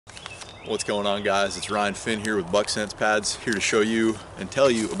What's going on, guys? It's Ryan Finn here with Buck Sense Pads, here to show you and tell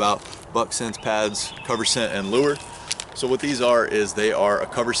you about Buck Sense Pads cover scent and lure. So what these are is they are a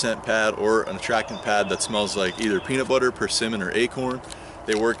cover scent pad or an attractant pad that smells like either peanut butter, persimmon, or acorn.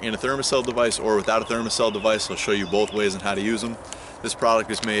 They work in a thermocell device or without a thermocell device. I'll show you both ways on how to use them. This product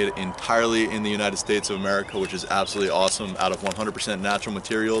is made entirely in the United States of America, which is absolutely awesome, out of 100% natural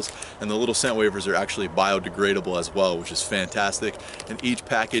materials. And the little scent wafers are actually biodegradable as well, which is fantastic. And each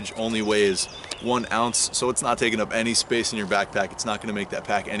package only weighs 1 ounce, so it's not taking up any space in your backpack. It's not gonna make that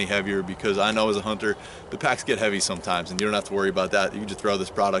pack any heavier, because I know as a hunter, the packs get heavy sometimes, and you don't have to worry about that. You can just throw this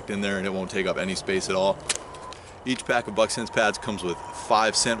product in there and it won't take up any space at all. Each pack of Buck Sense pads comes with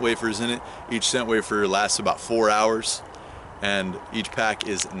 5 scent wafers in it. Each scent wafer lasts about 4 hours. And each pack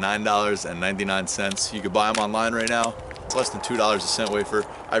is $9.99. You can buy them online right now. It's less than $2 a scent wafer.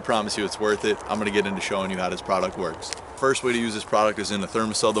 I promise you it's worth it. I'm gonna get into showing you how this product works. First way to use this product is in a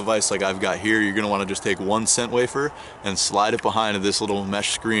thermocell device like I've got here. You're gonna wanna just take 1 scent wafer and slide it behind this little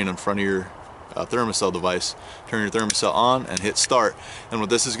mesh screen in front of your thermocell device. Turn your thermocell on and hit start. And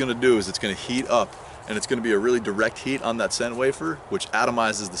what this is gonna do is it's gonna heat up, and it's going to be a really direct heat on that scent wafer, which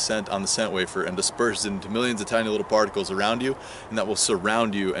atomizes the scent on the scent wafer and disperses it into millions of tiny little particles around you, and that will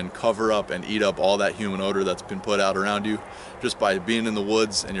surround you and cover up and eat up all that human odor that's been put out around you just by being in the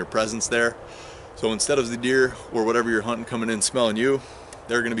woods and your presence there. So instead of the deer or whatever you're hunting coming in smelling you,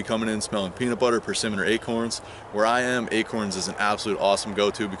 they're going to be coming in smelling peanut butter, persimmon, or acorns. Where I am, acorns is an absolute awesome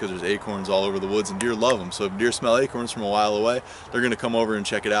go-to because there's acorns all over the woods and deer love them. So if deer smell acorns from a while away, they're going to come over and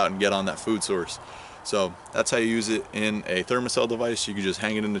check it out and get on that food source. So that's how you use it in a thermocell device. You can just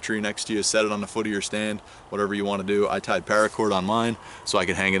hang it in the tree next to you, set it on the foot of your stand, whatever you want to do. I tied paracord on mine so I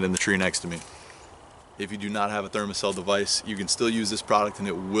can hang it in the tree next to me. If you do not have a thermocell device, you can still use this product and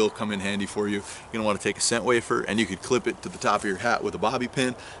it will come in handy for you. You're gonna want to take a scent wafer and you could clip it to the top of your hat with a bobby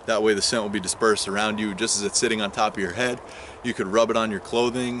pin. That way the scent will be dispersed around you just as it's sitting on top of your head. You could rub it on your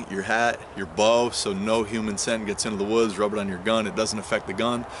clothing, your hat, your bow, so no human scent gets into the woods. Rub it on your gun. It doesn't affect the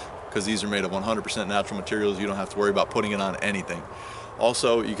gun, because these are made of 100% natural materials. You don't have to worry about putting it on anything.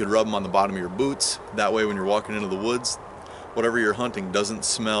 Also, you could rub them on the bottom of your boots. That way when you're walking into the woods, whatever you're hunting doesn't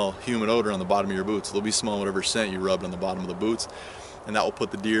smell human odor on the bottom of your boots. They'll be smelling whatever scent you rubbed on the bottom of the boots, and that will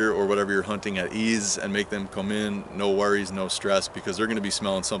put the deer or whatever you're hunting at ease and make them come in, no worries, no stress, because they're gonna be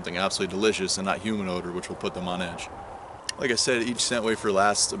smelling something absolutely delicious and not human odor, which will put them on edge. Like I said, each scent wafer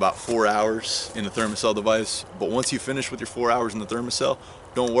lasts about 4 hours in the thermocell device, but once you finish with your 4 hours in the thermocell,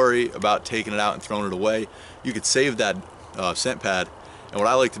 don't worry about taking it out and throwing it away. You could save that scent pad, and what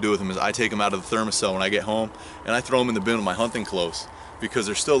I like to do with them is I take them out of the thermocell when I get home and I throw them in the bin with my hunting clothes, because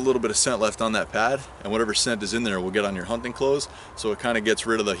there's still a little bit of scent left on that pad, and whatever scent is in there will get on your hunting clothes, so it kind of gets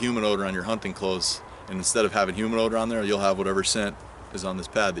rid of the human odor on your hunting clothes, and instead of having human odor on there, you'll have whatever scent is on this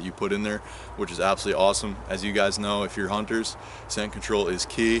pad that you put in there, which is absolutely awesome. As you guys know, if you're hunters, scent control is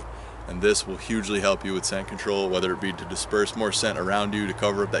key, and this will hugely help you with scent control, whether it be to disperse more scent around you to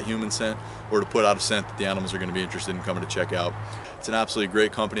cover up that human scent, or to put out a scent that the animals are going to be interested in coming to check out. It's an absolutely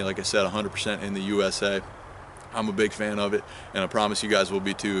great company, like I said, 100% in the USA. I'm a big fan of it, and I promise you guys will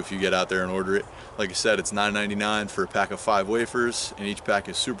be too if you get out there and order it. Like I said, it's $9.99 for a pack of 5 wafers, and each pack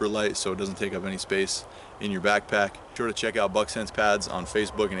is super light, so it doesn't take up any space in your backpack. Be sure to check out Buck Sense Pads on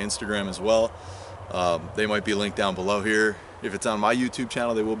Facebook and Instagram as well. They might be linked down below here. If it's on my YouTube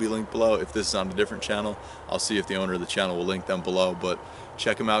channel, they will be linked below. If this is on a different channel, I'll see if the owner of the channel will link them below. But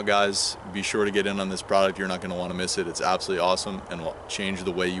check them out, guys. Be sure to get in on this product. You're not going to want to miss it. It's absolutely awesome and will change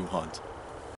the way you hunt.